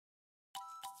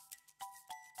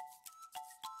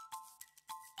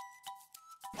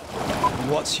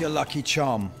What's your lucky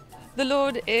charm? The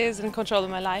Lord is in control of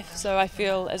my life, so I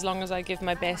feel as long as I give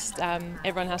my best,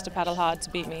 everyone has to paddle hard to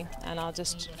beat me, and I'll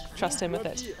just trust Him with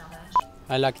it.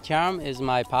 My lucky charm is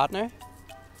my partner,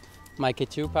 my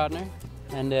Canoe partner,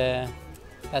 and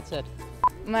that's it.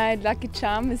 My lucky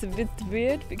charm is a bit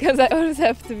weird because I always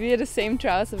have to wear the same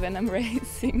trouser when I'm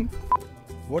racing.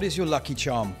 What is your lucky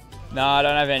charm? No, I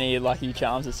don't have any lucky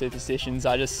charms or superstitions.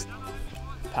 I just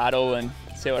paddle and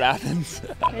see what happens.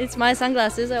 It's my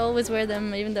sunglasses. I always wear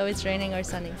them even though it's raining or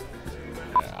sunny.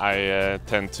 I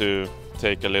tend to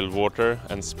take a little water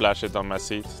and splash it on my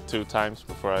seat 2 times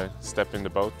before I step in the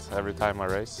boat every time I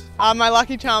race. My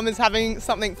lucky charm is having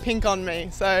something pink on me.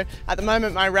 So at the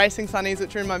moment my racing sunnies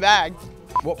which are in my bag.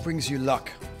 What brings you luck?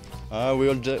 We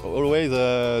always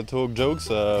talk jokes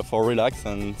for relax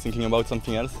and thinking about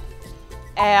something else.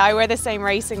 I wear the same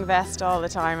racing vest all the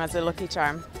time as a lucky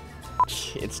charm.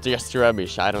 It's just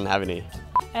rubbish, I don't have any.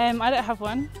 I don't have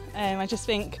one. I just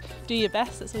think do your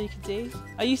best, that's all you can do.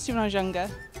 I used to when I was younger,